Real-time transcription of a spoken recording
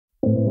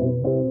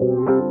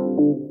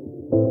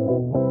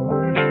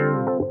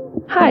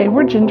Hi,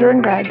 we're Ginger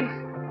and Greg.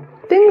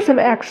 Things have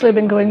actually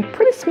been going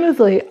pretty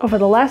smoothly over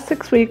the last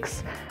 6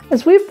 weeks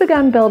as we've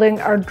begun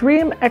building our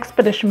dream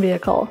expedition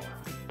vehicle,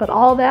 but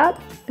all that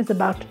is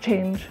about to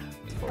change.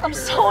 I'm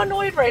so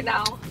annoyed right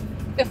now.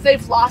 If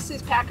they've lost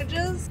these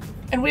packages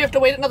and we have to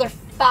wait another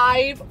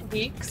 5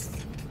 weeks.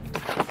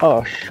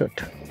 Oh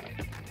shoot.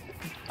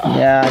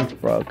 Yeah, it's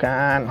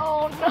broken.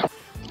 Oh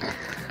no.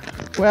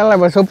 Well, I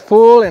was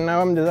hopeful and now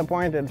I'm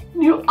disappointed.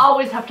 You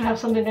always have to have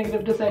something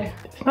negative to say.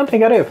 It's not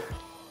negative.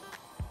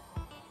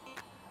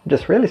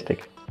 Just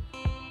realistic.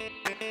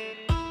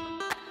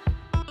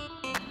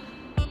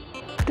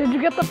 Did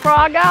you get the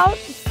frog out?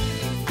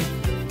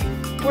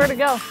 Where'd it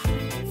go?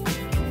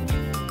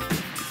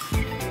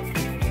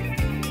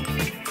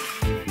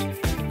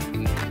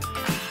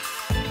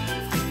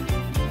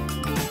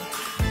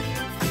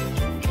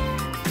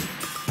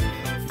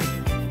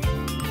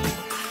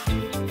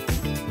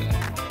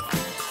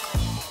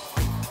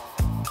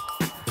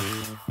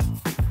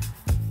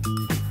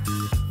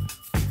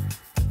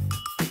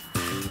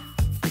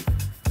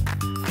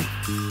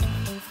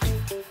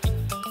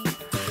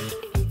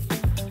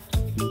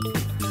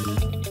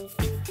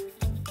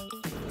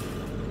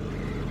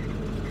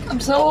 I'm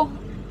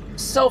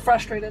so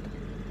frustrated.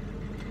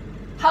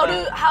 How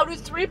do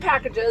 3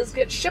 packages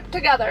get shipped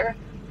together,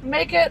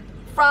 make it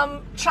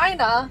from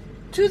China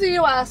to the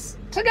US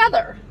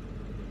together?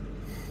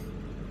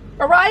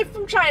 Arrive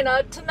from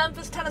China to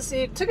Memphis,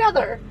 Tennessee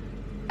together,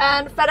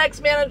 and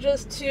FedEx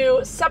manages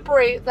to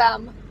separate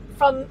them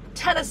from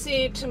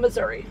Tennessee to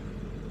Missouri.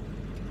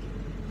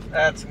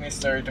 That's a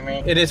mystery to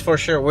me. It is for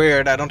sure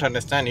weird. I don't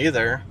understand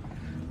either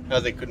how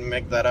they could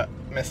make that up,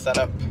 mess that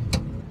up.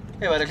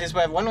 Okay, but at least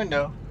we have one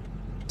window.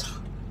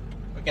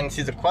 We can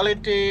see the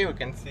quality, we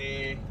can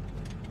see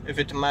if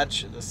it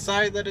matches the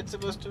size that it's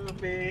supposed to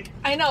be.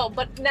 I know,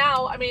 but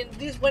now, I mean,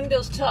 these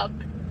windows took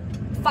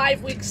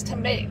 5 weeks to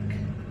make.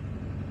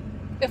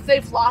 If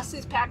they've lost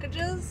these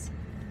packages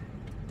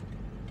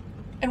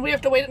and we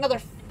have to wait another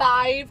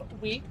 5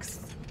 weeks,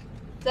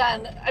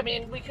 then, I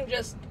mean, we can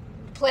just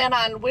plan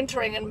on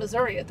wintering in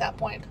Missouri at that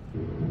point.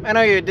 I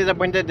know you're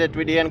disappointed that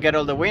we didn't get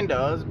all the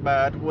windows,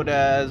 but would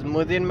a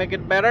smoothing make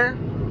it better?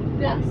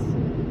 Yes,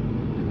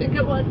 I think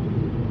it would.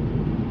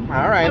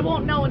 All right. I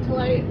won't know until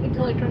I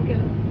drink it.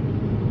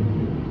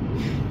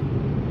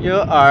 You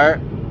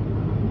are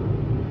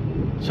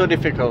so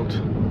difficult.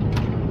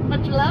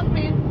 But you love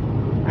me.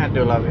 I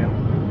do love you.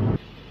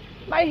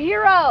 My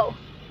hero.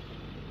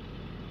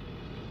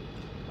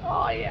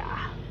 Oh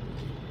yeah.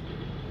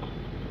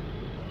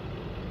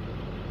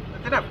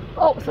 Lift it up.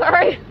 Oh,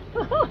 sorry.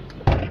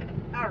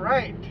 All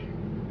right.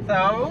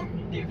 So,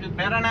 do you feel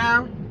better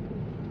now?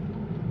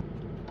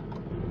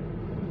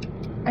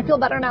 I feel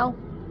better now.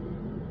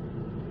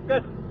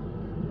 Good.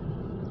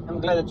 I'm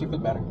glad that you feel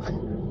better.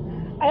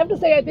 I have to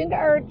say, I think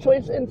our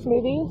choice in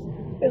smoothies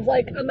is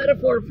like a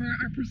metaphor for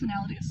our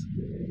personalities.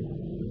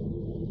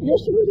 Your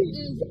smoothie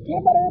is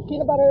peanut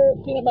butter,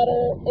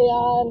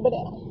 and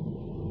banana.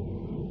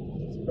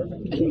 That's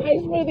perfect. And my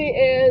smoothie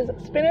is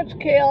spinach,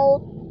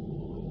 kale,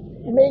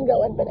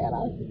 mango, and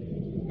banana.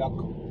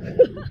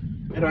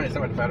 I don't need so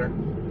much better.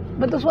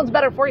 But this one's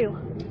better for you.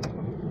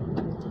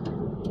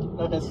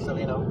 Not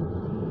necessarily, no.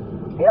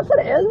 Yes,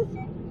 it is.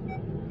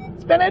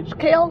 Spinach,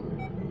 kale,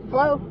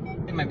 hello.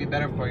 It might be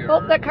better for your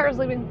Oh, that car's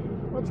leaving.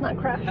 Let's not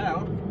crash.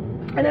 health.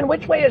 And then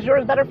which way is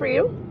yours better for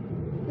you?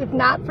 If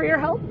not for your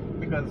health?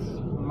 Because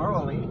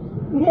morally,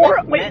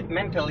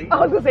 mentally, I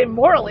was going to say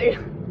morally.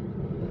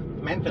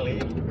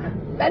 mentally,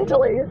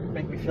 Mentally.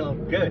 make me feel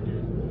good.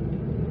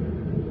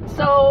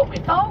 So we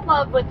fell in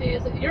love with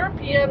these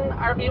European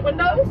RV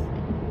windows.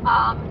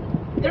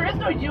 There is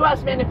no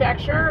US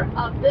manufacturer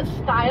of this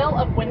style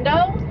of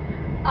window.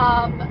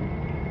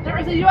 There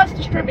is a US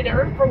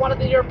distributor for one of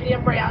the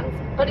European brands,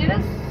 but it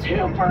is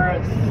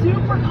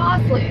super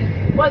costly.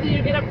 Whether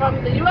you get it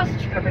from the US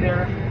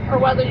distributor or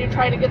whether you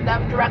try to get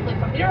them directly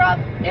from Europe,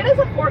 it is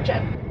a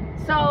fortune.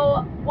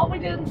 So what we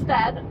did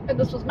instead, and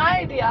this was my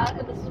idea,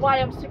 and this is why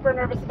I'm super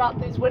nervous about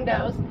these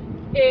windows,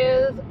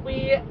 is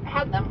we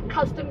had them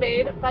custom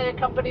made by a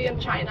company in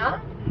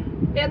China,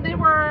 and they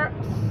were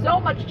so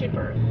much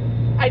cheaper.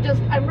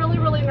 I'm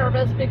really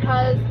nervous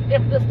because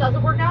if this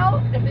doesn't work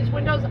out, if these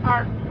windows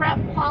are crap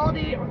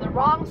quality or the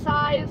wrong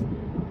size,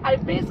 I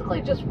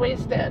basically just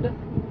wasted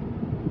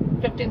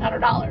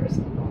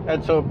 $1,500.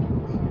 Let's hope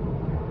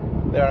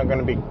they're going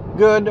to be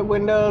good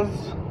windows.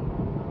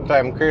 So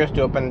I'm curious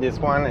to open this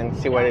one and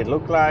see what it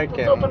looks like.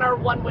 Let's open our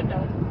one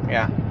window.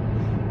 Yeah.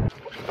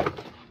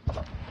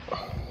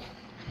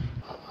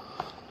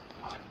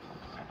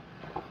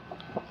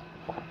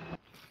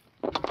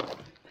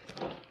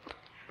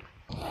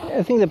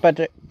 I think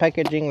the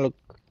packaging look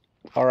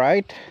all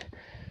right.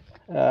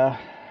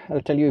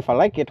 I'll tell you if I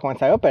like it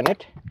once I open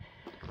it.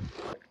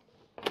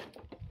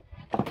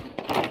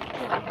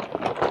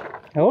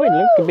 Oh, it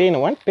looks to be in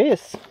one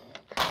piece.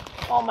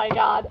 Oh my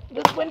god,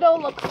 this window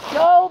looks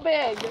so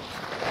big.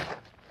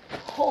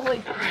 Holy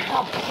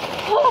crap.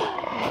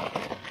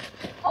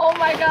 Oh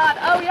my god.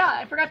 Oh yeah,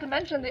 I forgot to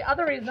mention the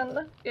other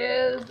reason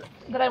is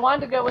that I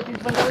wanted to go with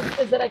these windows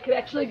is that I could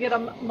actually get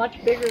them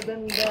much bigger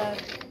than the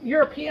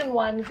European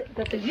ones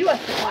that the US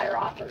supplier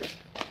offers.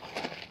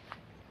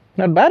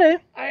 Not bad, eh?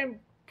 I'm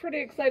pretty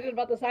excited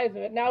about the size of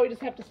it. Now we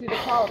just have to see the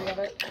quality of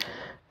it.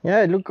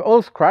 Yeah, it look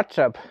all scratched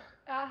up.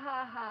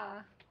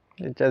 Ahaha.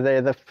 It's just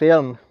the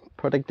film,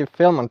 protective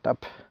film on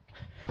top.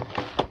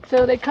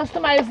 So they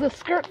customized the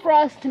skirt for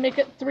us to make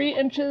it 3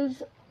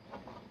 inches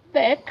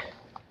thick,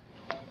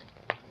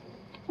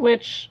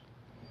 which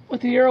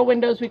with the Euro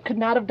windows we could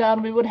not have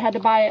done. We would have had to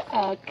buy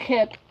a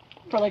kit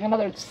for like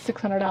another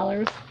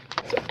 $600.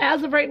 So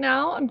as of right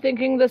now, I'm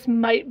thinking this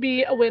might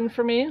be a win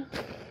for me.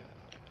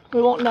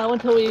 We won't know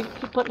until we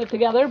keep putting it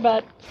together,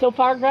 but so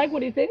far, Greg,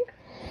 what do you think?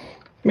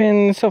 I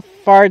mean, so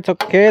far it's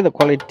okay. The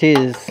quality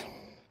is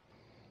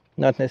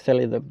not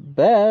necessarily the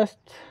best.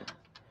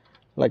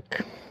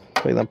 Like,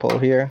 for example,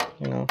 here,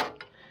 you know,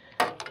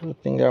 the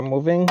things are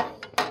moving.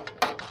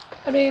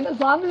 I mean, as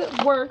long as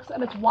it works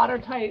and it's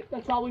watertight,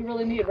 that's all we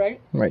really need,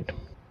 right? Right.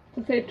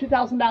 To save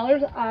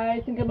 $2,000,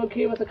 I think I'm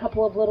okay with a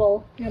couple of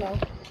little, you know,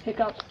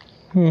 hiccups.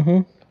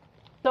 Mm-hmm.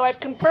 So I've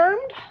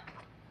confirmed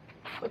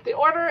with the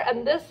order,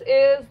 and this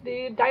is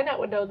the dinette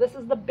window. This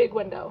is the big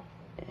window.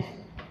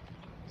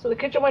 So the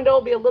kitchen window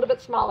will be a little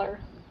bit smaller.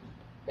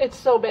 It's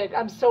so big.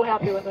 I'm so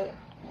happy with it.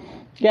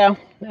 Yeah.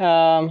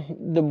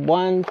 The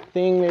one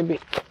thing maybe.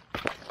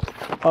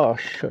 Oh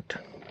shoot!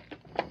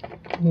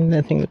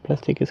 I think the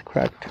plastic is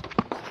cracked.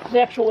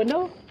 The actual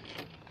window?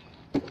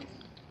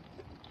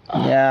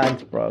 Yeah,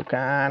 it's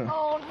broken.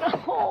 Oh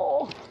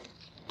no.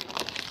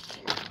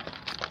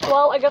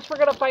 Well, I guess we're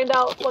gonna find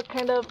out what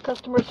kind of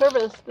customer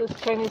service this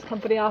Chinese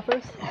company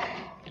offers.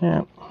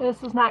 Yeah.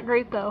 This is not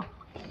great though.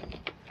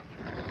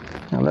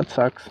 Oh, that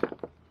sucks.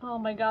 Oh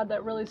my god,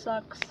 that really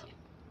sucks.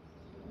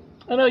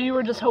 I know you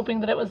were just hoping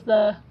that it was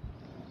the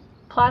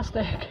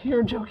plastic. You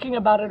were joking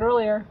about it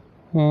earlier.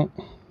 Mm.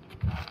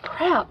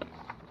 Crap.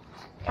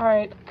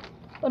 Alright,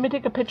 let me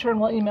take a picture and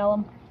we'll email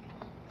them.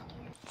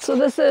 So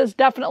this is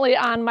definitely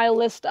on my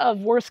list of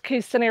worst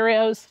case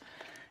scenarios.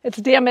 It's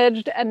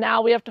damaged and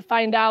now we have to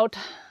find out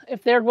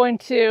if they're going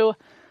to,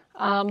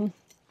 I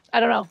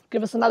don't know,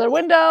 give us another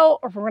window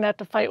or if we're going to have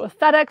to fight with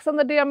FedEx on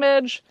the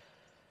damage.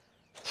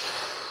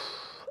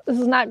 This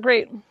is not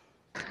great.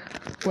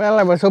 Well,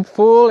 I was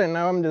hopeful and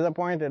now I'm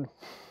disappointed.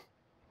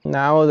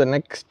 Now the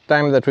next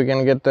time that we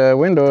can get the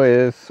window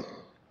is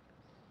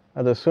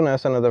at the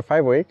soonest another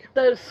 5 weeks.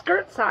 The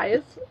skirt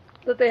size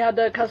that they had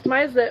to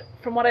customize that,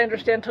 from what I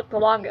understand, took the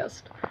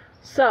longest.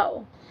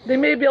 So they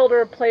may be able to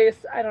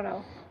replace, I don't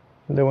know,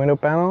 the window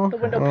panel? the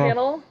window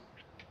panel.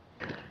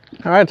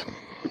 Alright,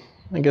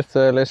 I guess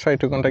let's try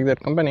to contact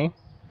that company.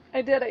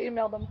 I did, I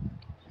emailed them.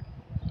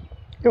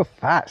 You're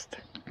fast.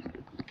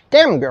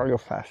 Damn girl, you're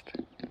fast.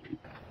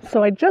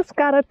 So I just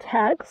got a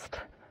text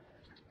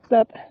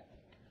that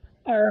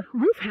our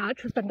roof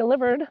hatch has been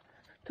delivered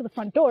to the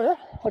front door,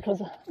 which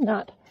was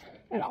not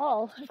at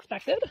all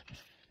expected.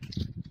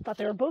 Thought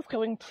they were both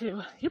going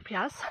to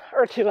UPS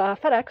or to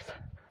FedEx.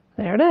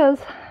 There it is.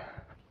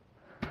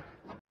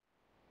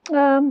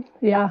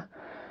 Yeah,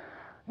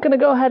 I'm gonna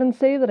go ahead and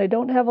say that I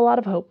don't have a lot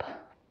of hope.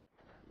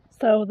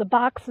 So the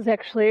box is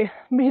actually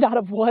made out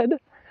of wood,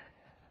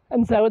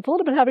 and so it's a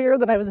little bit heavier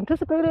than I was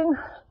anticipating.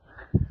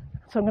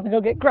 So I'm gonna go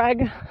get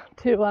Greg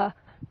to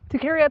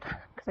carry it,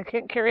 because I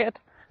can't carry it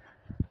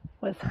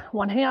with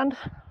one hand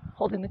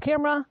holding the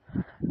camera.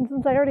 And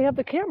since I already have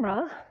the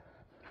camera,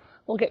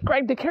 we'll get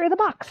Greg to carry the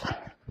box.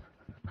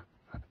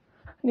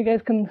 And you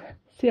guys can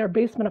see our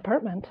basement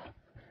apartment.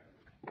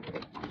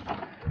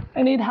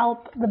 I need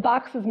help. The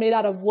box is made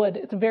out of wood.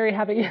 It's very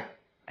heavy.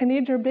 I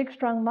need your big,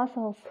 strong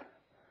muscles.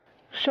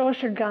 Show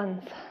us your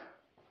guns.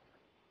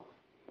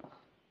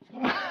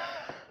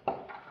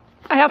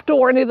 I have to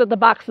warn you that the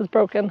box is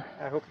broken.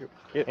 I hope you're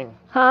kidding.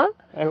 Huh?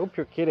 I hope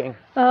you're kidding.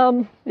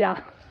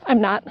 Yeah,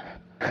 I'm not.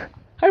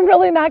 I'm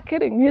really not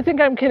kidding. You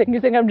think I'm kidding. You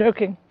think I'm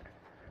joking.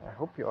 I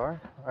hope you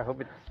are. I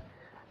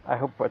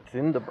hope what's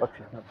in the box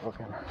is not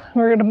broken.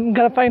 We're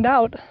gonna find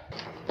out.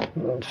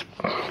 It's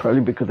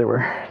probably because they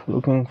were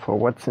looking for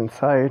what's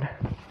inside.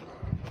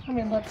 I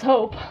mean, let's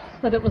hope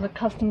that it was a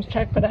customs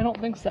check, but I don't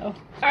think so.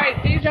 All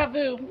right, deja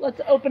vu.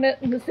 Let's open it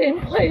in the same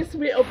place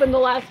we opened the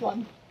last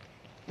one.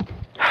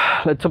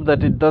 Let's hope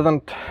that it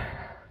doesn't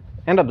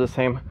end up the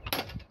same.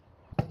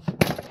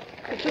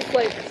 It's just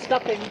like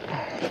stuffing.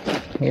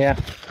 Yeah.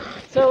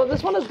 So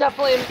this one is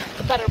definitely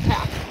a better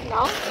pack,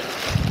 no?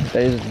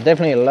 There's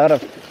definitely a lot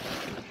of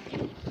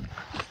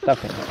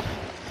stuffing.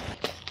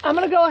 I'm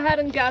gonna go ahead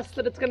and guess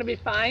that it's gonna be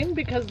fine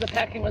because the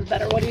packing was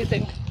better. What do you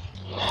think?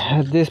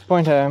 At this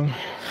point, I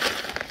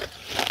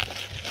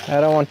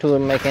don't want to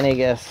make any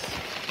guess.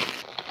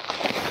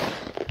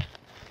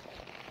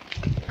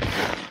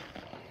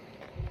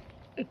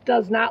 It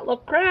does not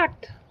look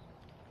cracked.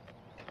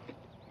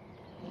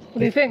 What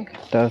do you think?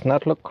 Does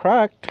not look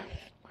cracked.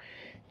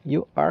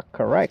 You are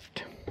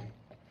correct.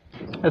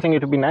 I think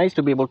it would be nice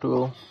to be able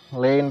to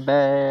lay in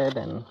bed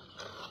and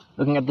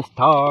looking at the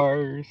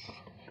stars.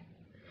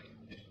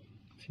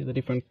 See the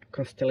different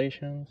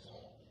constellations.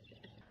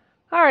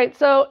 All right,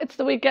 so it's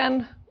the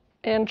weekend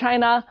in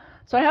China,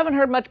 so I haven't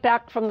heard much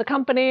back from the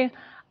company.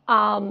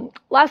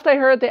 Last I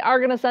heard, they are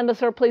going to send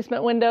us a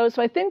replacement window,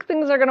 so I think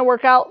things are going to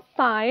work out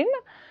fine.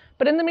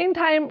 But in the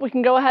meantime, we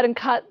can go ahead and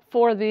cut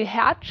for the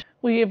hatch.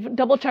 We've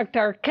double-checked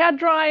our CAD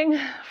drawing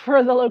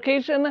for the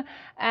location,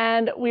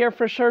 and we are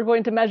for sure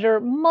going to measure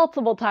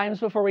multiple times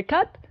before we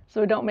cut,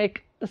 so we don't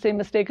make the same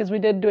mistake as we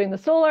did doing the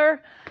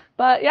solar.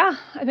 But yeah,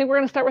 I think we're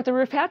going to start with the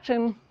roof hatch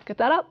and get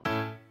that up.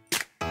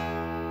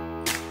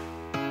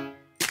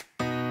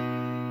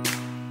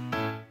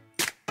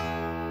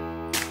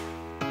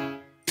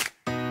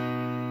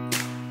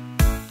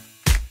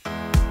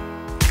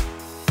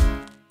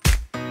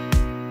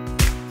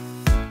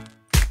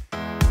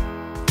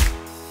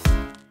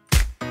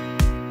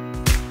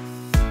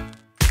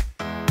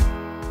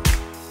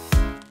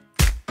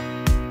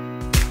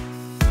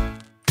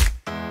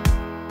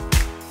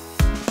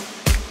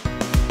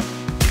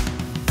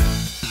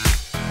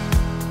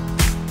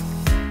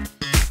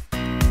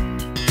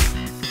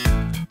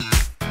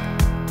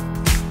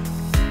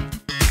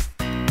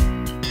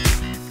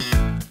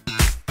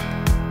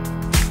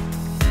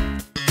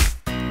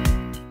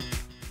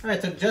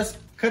 Alright, so just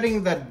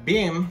cutting that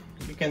beam,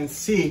 you can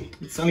see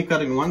it's only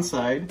cutting one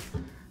side.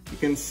 You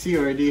can see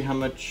already how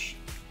much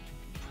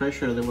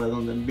pressure there was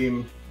on the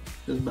beam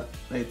just by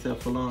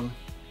itself alone.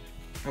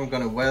 I'm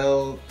gonna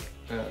weld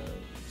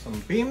some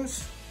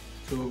beams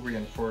to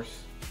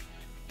reinforce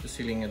the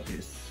ceiling at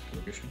this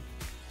location.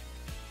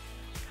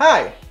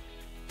 Hi!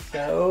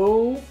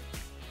 So,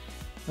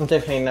 I'm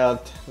definitely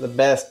not the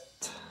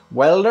best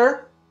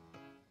welder,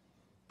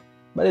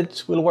 but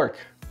it will work.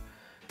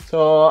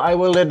 So I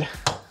welded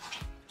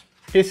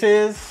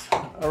pieces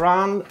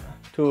around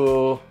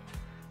to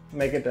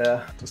make it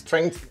to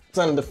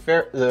strengthen the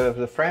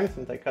frame,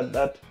 since I cut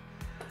that.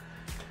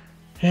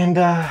 And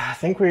I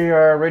think we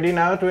are ready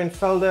now to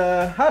install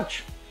the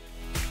hatch.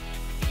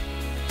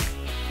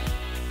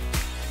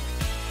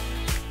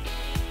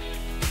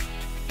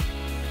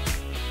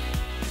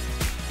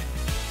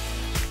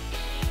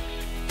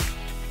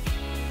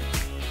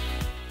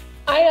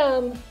 I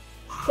am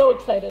so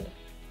excited.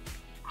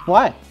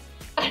 Why?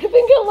 I think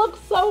it looks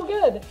so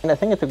good. And I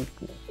think it's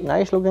a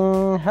nice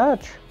looking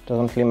hatch.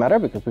 Doesn't really matter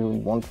because we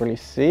won't really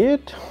see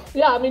it.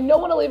 Yeah, I mean, no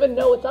one will even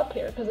know it's up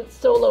here because it's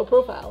so low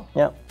profile.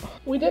 Yeah.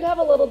 We did have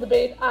a little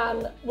debate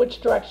on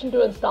which direction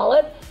to install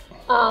it.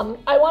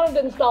 I wanted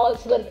to install it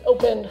so that it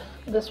opened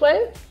this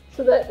way,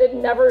 so that it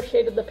never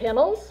shaded the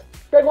panels.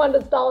 Greg wanted to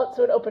install it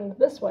so it opened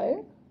this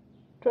way.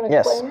 Do you want to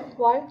explain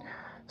why?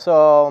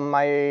 So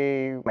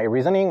my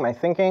reasoning, my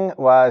thinking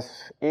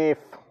was, if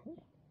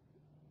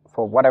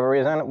for whatever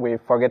reason we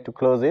forget to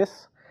close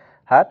this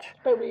hatch.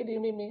 By we, do you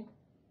mean me?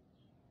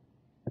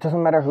 It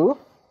doesn't matter who.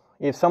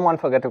 If someone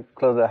forget to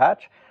close the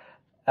hatch,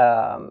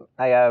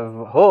 I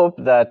have hope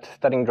that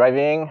starting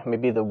driving,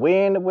 maybe the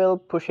wind will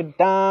push it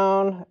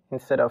down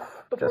instead of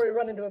Before we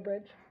run into a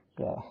bridge.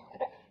 Yeah.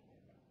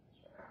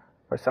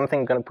 Or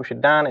something gonna push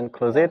it down and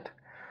close it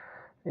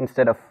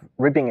instead of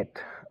ripping it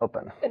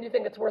open. And you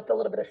think it's worth a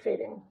little bit of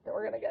shading that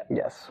we're gonna get?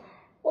 Yes.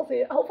 We'll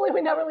see. Hopefully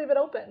we never leave it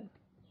open.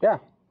 Yeah.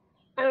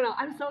 I don't know,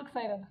 I'm so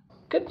excited.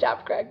 Good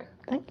job, Greg.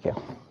 Thank you.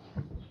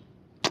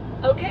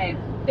 Okay,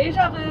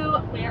 deja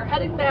vu, we are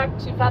heading back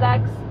to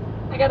FedEx.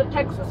 I got a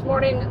text this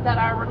morning that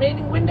our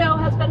remaining window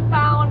has been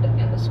found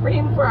and the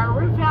screen for our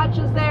roof hatch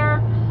is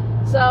there.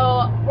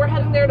 So we're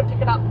heading there to pick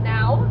it up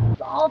now.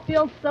 It all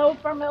feels so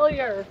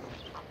familiar.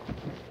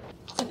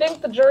 I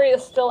think the jury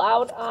is still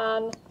out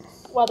on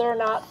whether or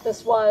not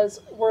this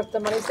was worth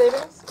the money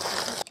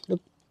savings.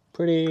 Look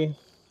pretty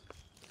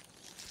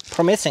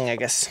promising, I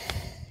guess.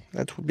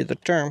 That would be the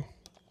term.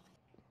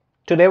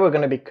 Today we're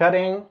going to be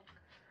cutting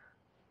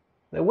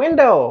the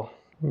window.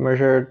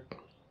 Measured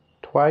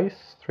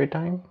twice, 3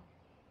 times.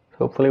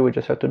 Hopefully we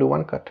just have to do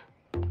one cut.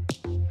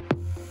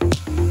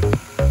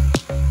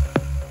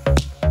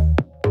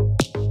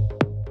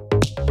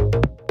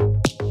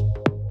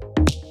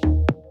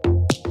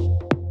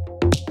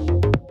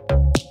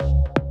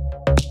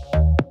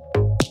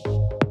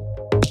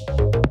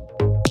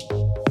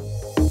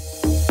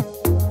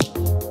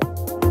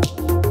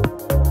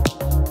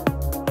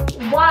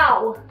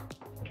 Wow!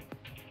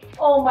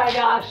 Oh my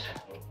gosh.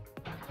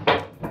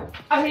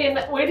 I mean,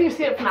 where do you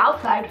see it from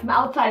outside? From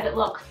outside it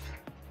looks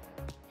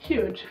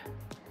huge.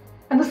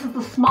 And this is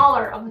the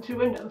smaller of the 2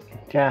 windows.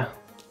 Yeah,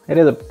 it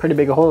is a pretty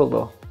big hole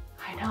though.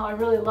 I know, I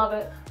really love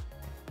it.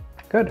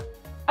 Good.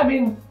 I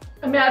mean,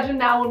 imagine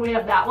now when we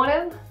have that one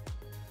in.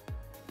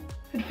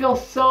 It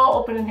feels so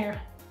open in here.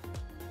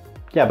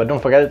 Yeah, but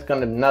don't forget it's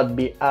gonna not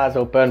be as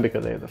open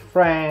because there's a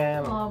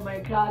frame. Oh my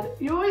god.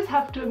 You always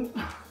have to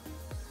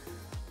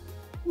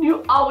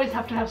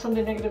have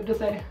something negative to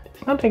say.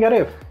 It's not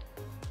negative.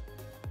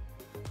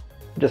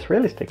 Just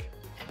realistic.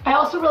 I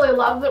also really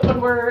love that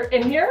when we're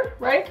in here,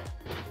 right?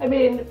 I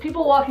mean,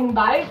 people walking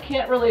by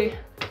can't really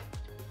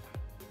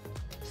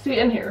see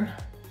in here.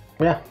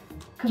 Yeah.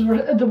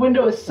 Because the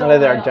window is so Unless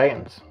they are high up.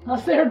 giants.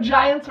 Unless they're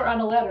giants or on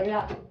a ladder,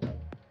 yeah.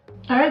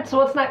 All right, so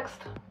what's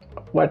next?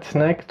 What's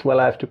next? Well,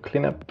 I have to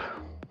clean up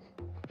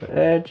the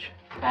edge.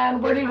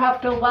 and where do you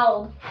have to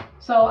weld?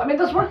 So, I mean,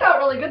 this worked out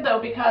really good though,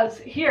 because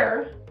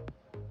here,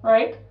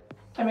 right?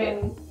 I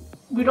mean,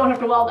 we don't have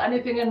to weld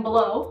anything in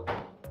below,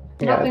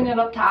 nothing in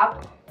up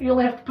top. You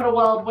only have to put a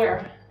weld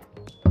where?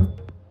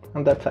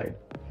 On that side.